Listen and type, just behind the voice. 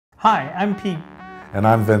Hi, I'm Pete, And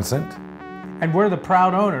I'm Vincent. and we're the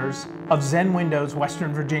proud owners of Zen Windows,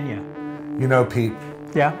 Western Virginia. You know, Pete,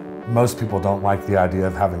 Yeah? most people don't like the idea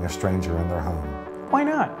of having a stranger in their home. Why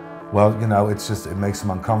not? Well, you know, it makes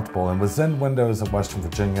them uncomfortable. And with Zen Windows of Western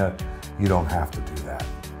Virginia, you don't have to do that.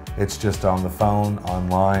 It's just on the phone,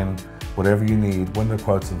 online, whatever you need, window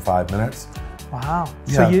quotes in 5 minutes. Wow.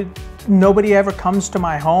 Yeah. So nobody ever comes to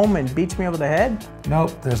my home and beats me over the head?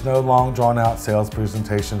 Nope, there's no long drawn out sales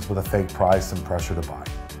presentations with a fake price and pressure to buy.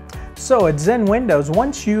 So at Zen Windows,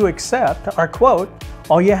 once you accept our quote,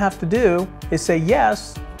 all you have to do is say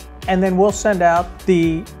yes, and then we'll send out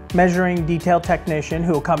the measuring detail technician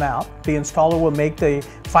who will come out. The installer will make the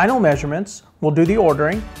final measurements. We'll do the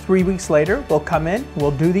ordering. 3 weeks later, we'll come in,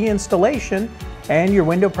 we'll do the installation, and your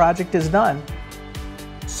window project is done.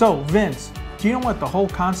 So Vince, do you know what the whole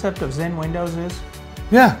concept of Zen Windows is?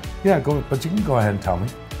 Yeah, but you can go ahead and tell me.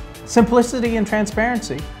 Simplicity and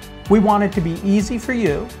transparency. We want it to be easy for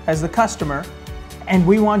you as the customer, and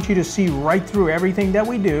we want you to see right through everything that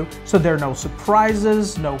we do, so there are no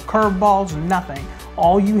surprises, no curveballs, nothing.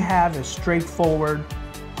 All you have is straightforward,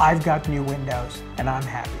 I've got new windows and I'm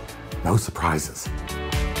happy. No surprises.